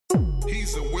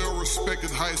He's a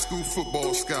well-respected high school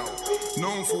football scout,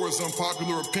 known for his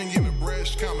unpopular opinion and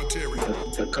brash commentary.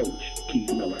 The coach,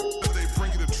 Keith Miller. They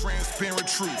bring you the transparent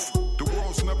truth, the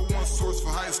world's #1 source for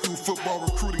high school football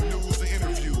recruiting news and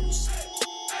interviews.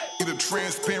 The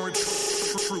transparent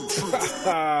truth.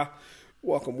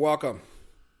 Welcome.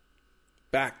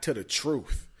 Back to the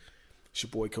truth. It's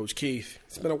your boy, Coach Keith.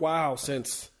 It's been a while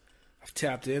since I've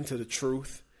tapped into the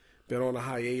truth. Been on a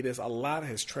hiatus. A lot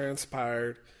has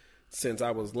transpired since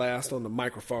I was last on the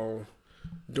microphone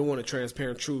doing the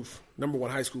Transparent Truth,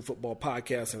 #1 high school football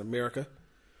podcast in America.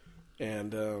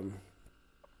 And a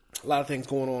lot of things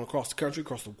going on across the country,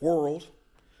 across the world.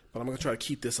 But I'm going to try to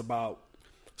keep this about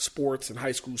sports and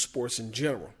high school sports in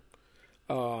general.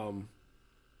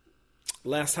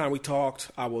 Last time we talked,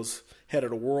 I was head of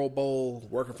the World Bowl,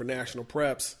 working for National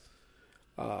Preps.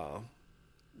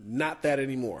 Not that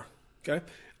anymore, okay?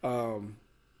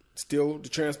 Still, the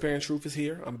Transparent Truth is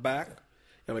here. I'm back.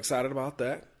 I'm excited about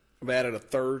that. I've added a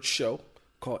third show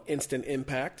called Instant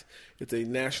Impact. It's a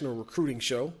national recruiting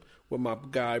show with my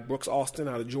guy Brooks Austin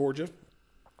out of Georgia,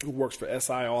 who works for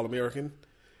SI All-American.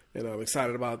 And I'm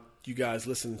excited about you guys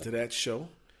listening to that show.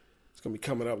 It's going to be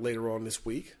coming up later on this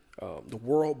week. The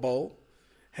World Bowl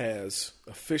has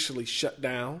officially shut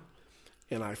down,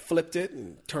 and I flipped it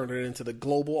and turned it into the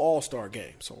Global All-Star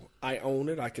Game. So I own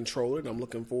it. I control it. I'm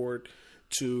looking forward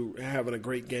to having a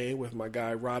great game with my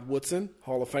guy Rod Woodson,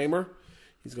 Hall of Famer.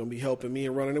 He's going to be helping me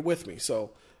and running it with me.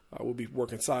 So we'll be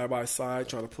working side by side,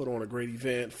 trying to put on a great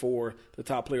event for the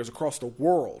top players across the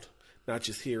world, not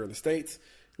just here in the States.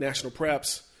 National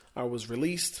Preps, I was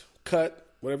released, cut,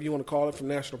 whatever you want to call it, from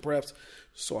National Preps.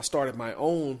 So I started my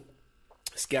own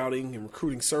scouting and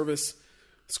recruiting service.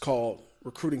 It's called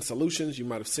Recruiting Solutions. You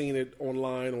might have seen it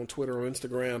online on Twitter or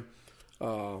Instagram,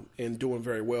 and doing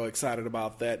very well. Excited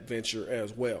about that venture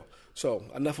as well. So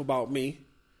enough about me.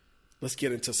 Let's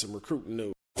get into some recruiting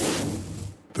news.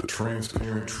 The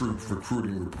Transparent Truth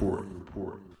Recruiting Report.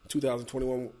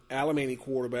 2021 Alemany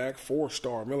quarterback,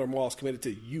 4-star Miller Moss committed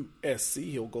to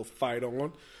USC. He'll go fight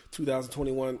on.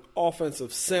 2021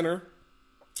 offensive center,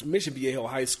 Mission Viejo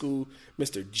High School,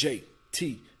 Mr.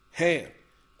 J.T. Hand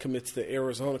commits to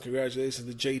Arizona. Congratulations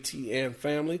to J.T. and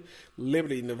family.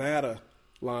 Liberty, Nevada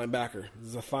linebacker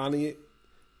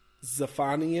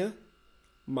Zephania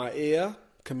Maea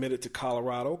committed to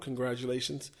Colorado.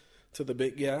 Congratulations to the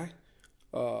big guy.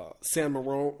 San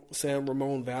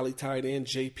Ramon Valley tight end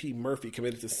J.P. Murphy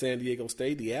committed to San Diego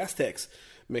State. The Aztecs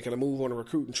making a move on the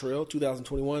recruiting trail.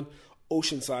 2021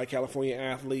 Oceanside, California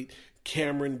athlete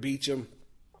Cameron Beecham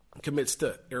commits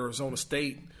to Arizona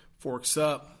State. Forks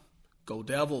up. Go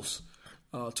Devils.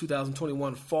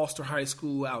 2021 Foster High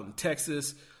School out in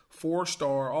Texas.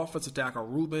 4-star offensive tackle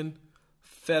Ruben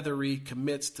Feathery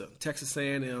commits to Texas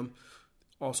A&M.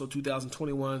 Also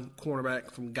 2021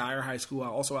 cornerback from Geyer High School,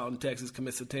 also out in Texas,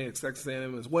 commits to Texas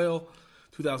A&M as well.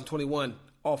 2021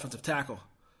 offensive tackle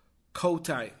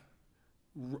Cote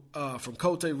from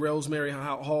Cote Rosemary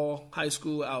Hall High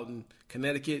School out in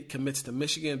Connecticut, commits to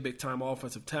Michigan, big-time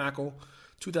offensive tackle.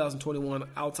 2021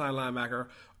 outside linebacker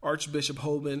Archbishop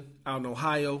Hoban out in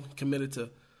Ohio, committed to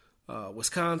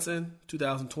Wisconsin.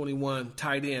 2021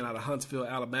 tight end out of Huntsville,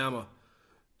 Alabama,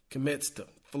 commits to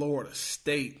Florida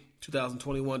State.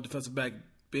 2021 defensive back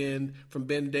from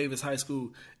Ben Davis High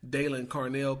School, Dalen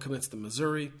Carnell, commits to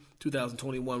Missouri.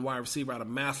 2021 wide receiver out of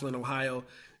Massillon, Ohio,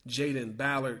 Jaden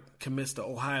Ballard, commits to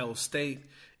Ohio State.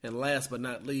 And last but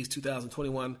not least,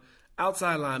 2021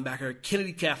 outside linebacker,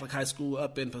 Kennedy Catholic High School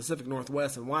up in Pacific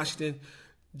Northwest in Washington,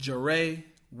 Jaray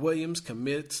Williams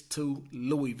commits to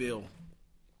Louisville.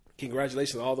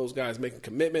 Congratulations to all those guys making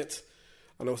commitments.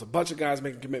 I know it's a bunch of guys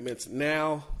making commitments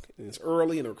now, and it's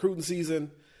early in the recruiting season,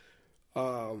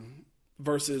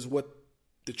 versus what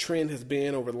the trend has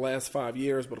been over the last 5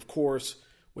 years. But of course,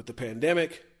 with the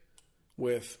pandemic,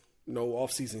 with no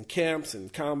off-season camps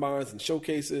and combines and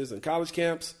showcases and college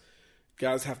camps,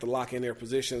 guys have to lock in their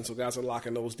position. So guys are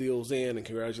locking those deals in, and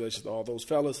congratulations to all those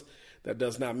fellas. That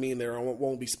does not mean there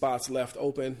won't be spots left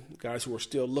open. Guys who are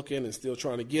still looking and still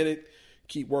trying to get it,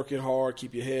 keep working hard,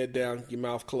 keep your head down, your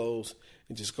mouth closed,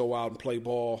 and just go out and play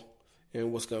ball.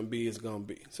 And what's going to be is going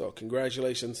to be. So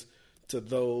congratulations to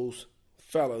those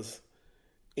fellas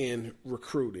in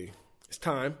recruiting. It's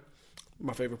time,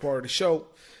 my favorite part of the show,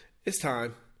 it's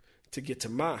time to get to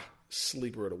my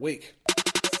sleeper of the week.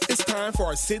 It's time for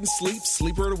our Sit and Sleep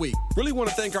Sleeper of the Week. Really want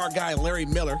to thank our guy, Larry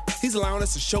Miller. He's allowing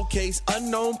us to showcase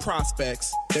unknown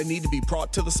prospects that need to be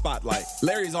brought to the spotlight.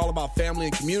 Larry's all about family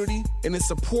and community, and his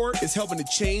support is helping to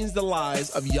change the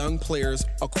lives of young players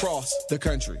across the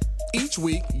country. Each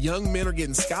week, young men are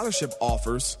getting scholarship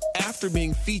offers after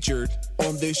being featured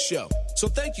on this show. So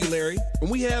thank you, Larry.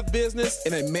 When we have business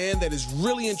and a man that is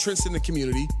really entrenched in the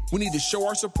community, we need to show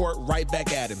our support right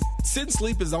back at him. Sit and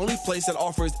Sleep is the only place that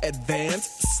offers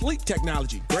advanced sleep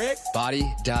technology. Greg?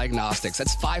 Body Diagnostics.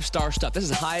 That's 5-star stuff. This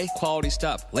is high-quality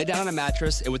stuff. Lay down on a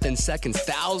mattress, and within seconds,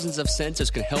 thousands of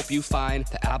sensors can help you find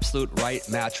the absolute right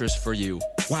mattress for you.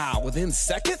 Wow, within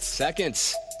seconds?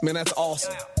 Seconds. Man, that's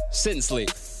awesome. Sit and Sleep.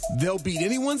 They'll beat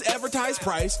anyone's advertised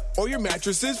price, or your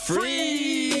mattress is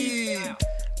free.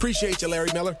 Appreciate you, Larry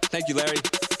Miller. Thank you, Larry.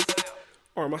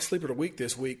 All right, my sleeper of the week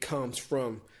this week comes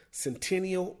from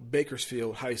Centennial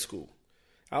Bakersfield High School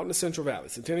out in the Central Valley.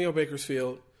 Centennial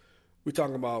Bakersfield, we're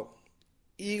talking about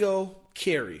Ego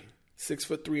Carey,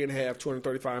 6'3.5",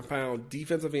 235-pound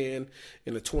defensive end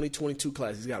in the 2022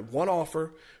 class. He's got one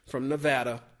offer from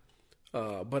Nevada,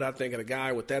 but I think a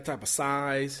guy with that type of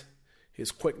size, his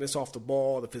quickness off the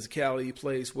ball, the physicality he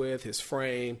plays with, his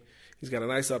frame, he's got a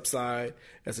nice upside.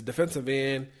 As a defensive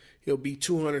end, he'll be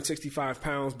 265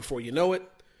 pounds before you know it.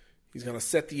 He's going to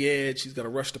set the edge. He's going to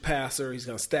rush the passer. He's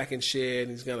going to stack and shed.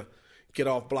 He's going to get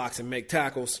off blocks and make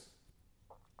tackles.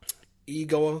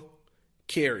 Ego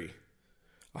Carey.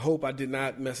 I hope I did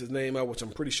not mess his name up, which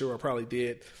I'm pretty sure I probably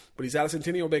did. But he's out of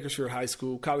Centennial Bakersfield High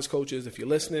School. College coaches, if you're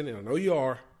listening, and I know you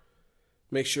are,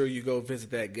 make sure you go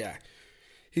visit that guy.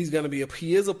 He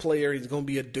is a player. He's going to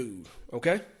be a dude.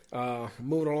 Okay?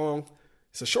 Moving along.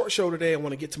 It's a short show today. I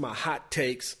want to get to my hot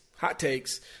takes.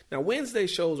 Now, Wednesday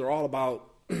shows are all about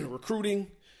recruiting,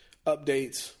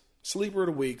 updates, sleeper of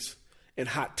the weeks, and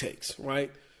hot takes,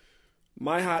 right?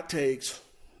 My hot takes,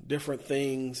 different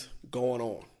things going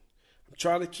on. I'm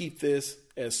trying to keep this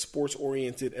as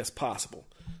sports-oriented as possible.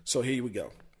 So here we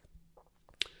go.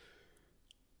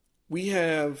 We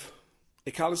have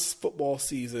a college football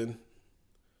season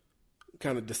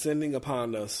kind of descending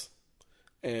upon us,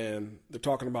 and they're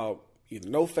talking about either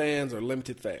no fans or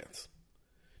limited fans.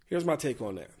 Here's my take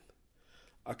on that.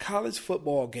 A college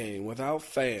football game without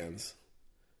fans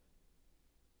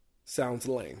sounds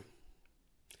lame.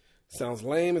 Sounds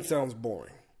lame and sounds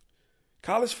boring.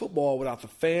 College football without the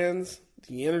fans,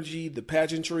 the energy, the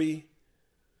pageantry,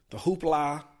 the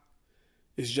hoopla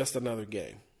is just another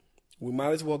game. We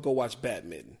might as well go watch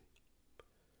badminton.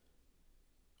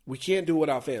 We can't do it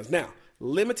without fans. Now,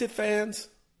 limited fans,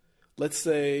 let's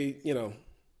say,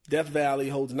 Death Valley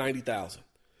holds 90,000.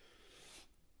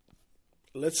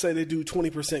 Let's say they do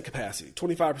 20% capacity,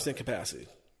 25% capacity. In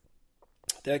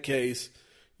that case,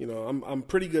 I'm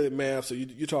pretty good at math, so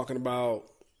you're talking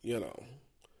about,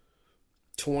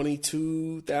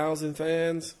 22,000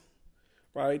 fans,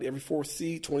 right? Every fourth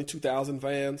seat, 22,000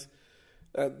 fans.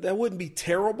 That wouldn't be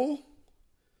terrible.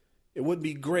 It wouldn't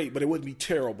be great, but it wouldn't be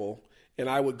terrible. And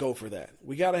I would go for that.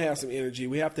 We got to have some energy.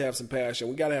 We have to have some passion.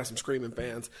 We got to have some screaming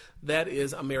fans. That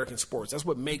is American sports. That's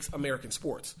what makes American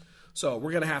sports. So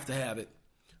we're going to have it.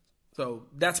 So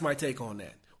that's my take on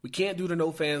that. We can't do the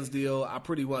no fans deal. I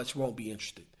pretty much won't be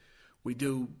interested. We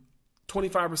do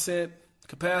 25%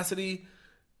 capacity.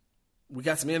 We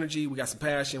got some energy. We got some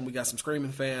passion. We got some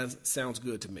screaming fans. Sounds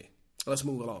good to me. Let's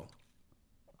move along.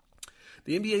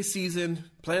 The NBA season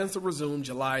plans to resume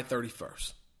July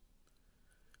 31st.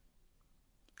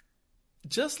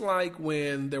 Just like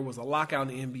when there was a lockout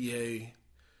in the NBA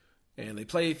and they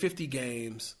played 50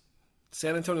 games,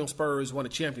 San Antonio Spurs won a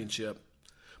championship,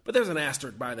 but there's an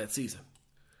asterisk by that season.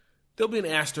 There'll be an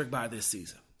asterisk by this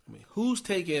season. I mean, who's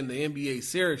taking the NBA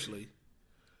seriously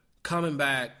coming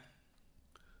back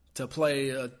to play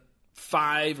a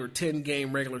 5 or 10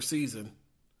 game regular season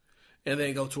and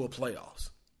then go to a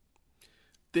playoffs?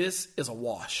 This is a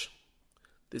wash.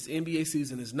 This NBA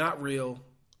season is not real.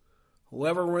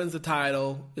 Whoever wins the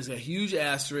title is a huge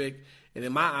asterisk, and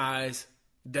in my eyes,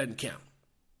 it doesn't count.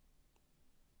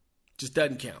 Just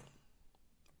doesn't count.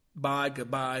 Bye,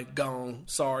 goodbye, gone,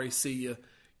 sorry, see ya.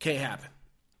 Can't happen.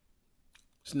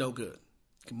 It's no good.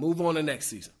 You can move on to next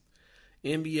season.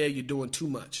 NBA, you're doing too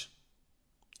much.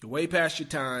 You're way past your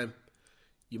time.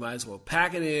 You might as well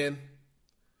pack it in,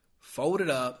 fold it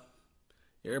up,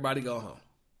 everybody go home.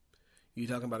 You're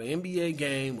talking about an NBA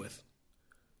game with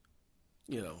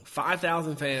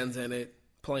 5,000 fans in it,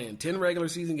 playing 10 regular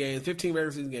season games, 15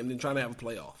 regular season games, and then trying to have a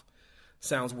playoff.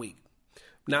 Sounds weak.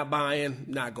 Not buying,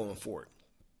 not going for it.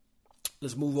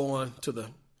 Let's move on to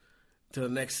the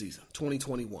next season,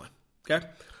 2021. Okay?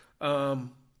 I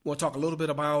want to talk a little bit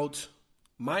about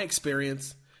my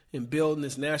experience in building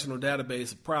this national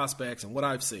database of prospects and what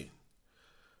I've seen.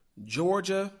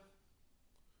 Georgia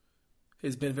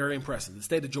has been very impressive. The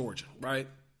state of Georgia, right?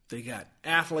 They got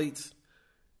athletes.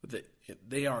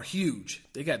 They are huge.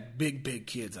 They got big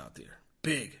kids out there.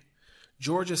 Big.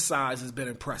 Georgia's size has been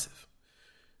impressive.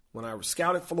 When I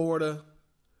scouted Florida,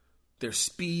 their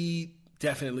speed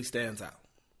definitely stands out.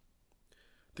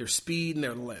 Their speed and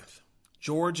their length.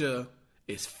 Georgia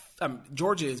is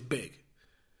big,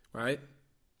 right?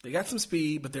 They got some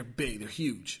speed, but they're big. They're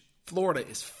huge. Florida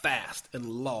is fast and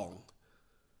long,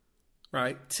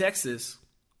 right? Texas,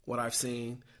 what I've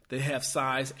seen, they have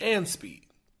size and speed.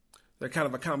 They're kind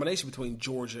of a combination between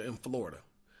Georgia and Florida.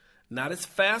 Not as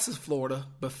fast as Florida,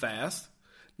 but fast.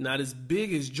 Not as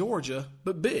big as Georgia,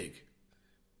 but big.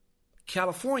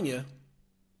 California,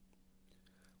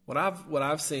 what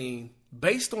I've seen,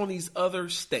 based on these other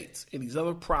states and these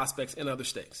other prospects in other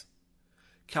states,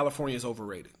 California is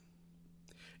overrated.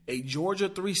 A Georgia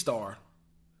 3-star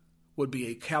would be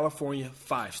a California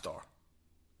 5-star.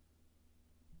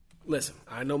 Listen,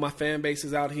 I know my fan base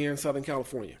is out here in Southern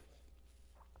California.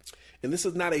 And this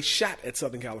is not a shot at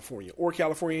Southern California or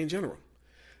California in general.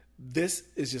 This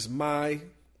is just my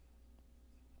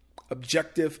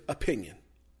objective opinion.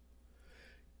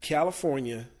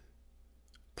 California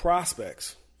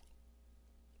prospects,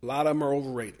 a lot of them are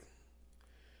overrated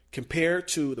compared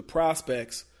to the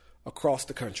prospects across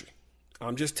the country.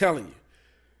 I'm just telling you.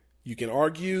 You can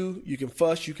argue, you can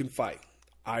fuss, you can fight.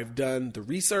 I've done the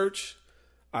research.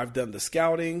 I've done the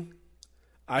scouting.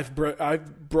 I've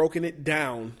broken it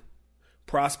down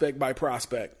prospect by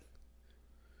prospect.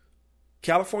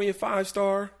 California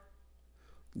 5-star,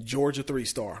 Georgia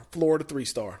 3-star, Florida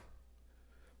 3-star.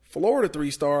 Florida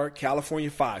 3-star,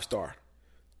 California 5-star.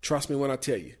 Trust me when I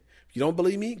tell you. If you don't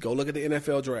believe me, go look at the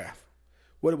NFL draft.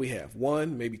 What do we have?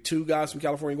 1, maybe 2 guys from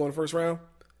California going in the first round?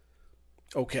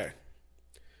 Okay.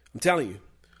 I'm telling you,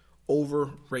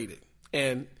 overrated.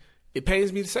 And it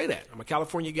pains me to say that. I'm a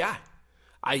California guy.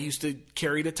 I used to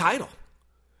carry the title,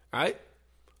 right?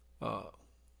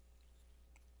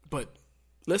 But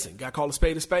listen, got to call a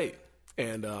spade.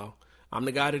 And I'm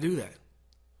the guy to do that.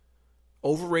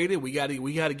 Overrated, we got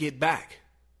to get back.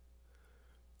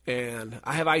 And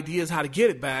I have ideas how to get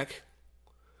it back,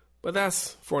 but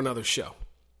that's for another show.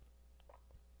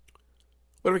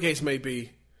 Whatever the case may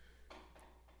be,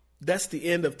 that's the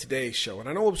end of today's show. And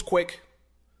I know it was quick,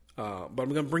 but I'm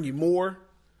going to bring you more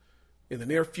in the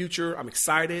near future. I'm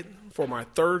excited for my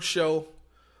 3rd show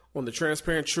on the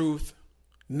Transparent Truth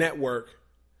Network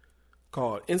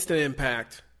called Instant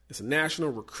Impact. It's a national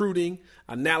recruiting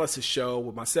analysis show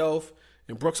with myself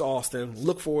and Brooks Austin.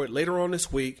 Look for it later on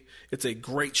this week. It's a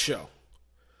great show.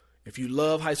 If you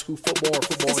love high school football or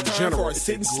football in general, it's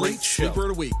a great show. Sleeper of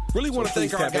the week. Really want to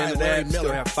thank our guy, Larry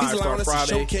Miller. He's allowing us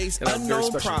to showcase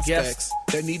unknown prospects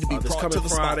that need to be brought to the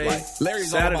spotlight.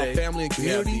 Larry's all about family and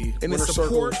community, and his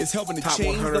support is helping to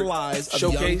change the lives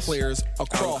of young players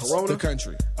across the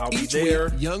country. Each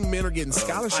week, young men are getting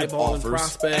scholarship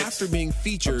offers after being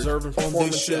featured on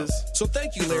this show. So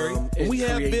thank you, Larry. When we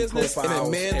have business and a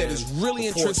man that is really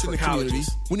interested in the community,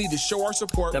 we need to show our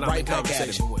support right back at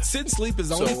him. Sit and Sleep is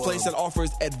the only place that offers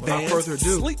advanced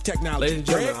sleep technology. Ladies and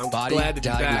gentlemen, I'm Body glad to be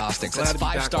Diagnostics. back. That's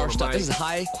 5-star stuff. This is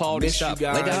high quality stuff.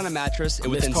 Lay down on a mattress,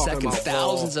 and within seconds,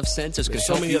 thousands of sensors can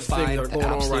help you find the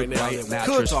absolute right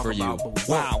mattress for you.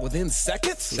 Wow, within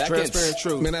seconds? Transparent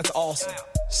Truth. Man, that's awesome.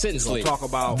 Sit and Sleep. Talk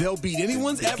about They'll beat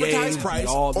anyone's advertised price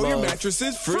on your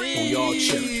mattresses free. We all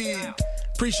chill.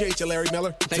 Appreciate you, Larry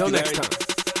Miller. Until next time,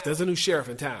 there's a new sheriff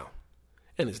in town,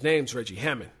 and his name's Reggie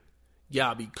Hammond.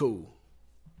 Y'all be cool.